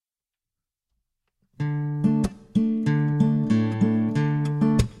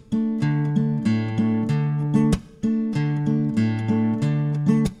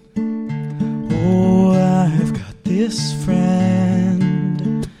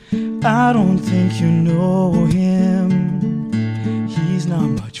I don't think you know him. He's not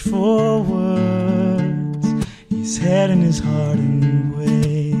much for words. He's head in his heart and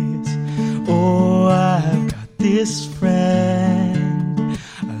ways. Oh, I've got this friend,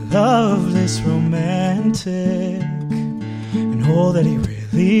 a loveless romantic, and all that he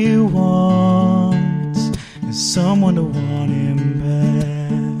really wants is someone to want him back.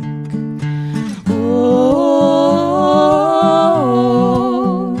 Oh,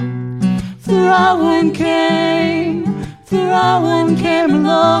 Throwan came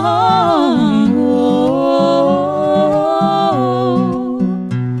along. Oh,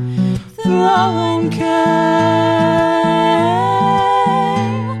 Throwan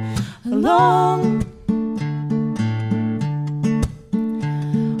came along.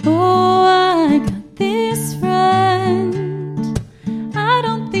 Oh, I got this friend. I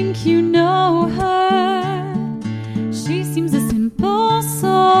don't think you know her. She seems a simple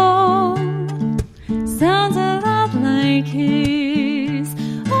soul. Sounds a lot like his.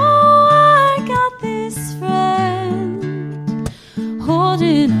 Oh, I got this friend,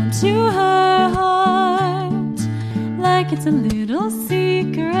 holding on to her heart like it's a little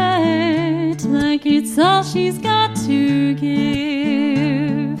secret, like it's all she's got to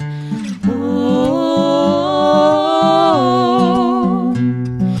give. Oh,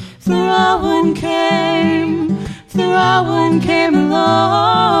 Throwan came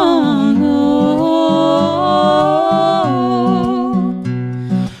along. Oh,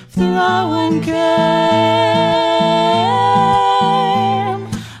 Throwan came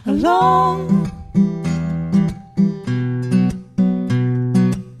along.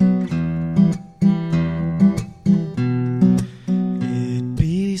 It'd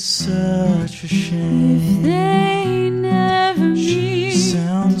be such a shame If they never she meet,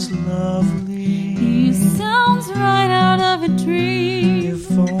 sounds lovely. he sounds right out of a dream.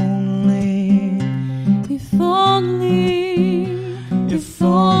 If only, If only, if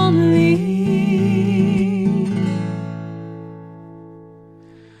only.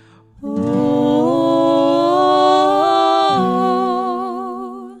 Oh,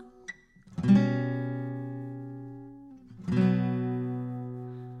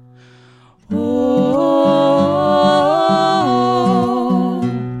 oh,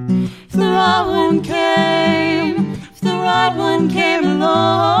 if the right one came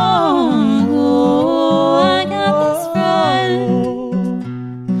along. Oh, I got this friend.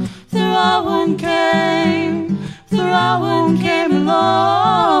 If the right one came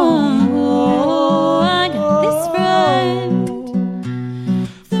along. Oh, I got this friend.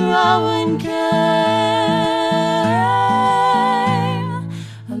 If the right one came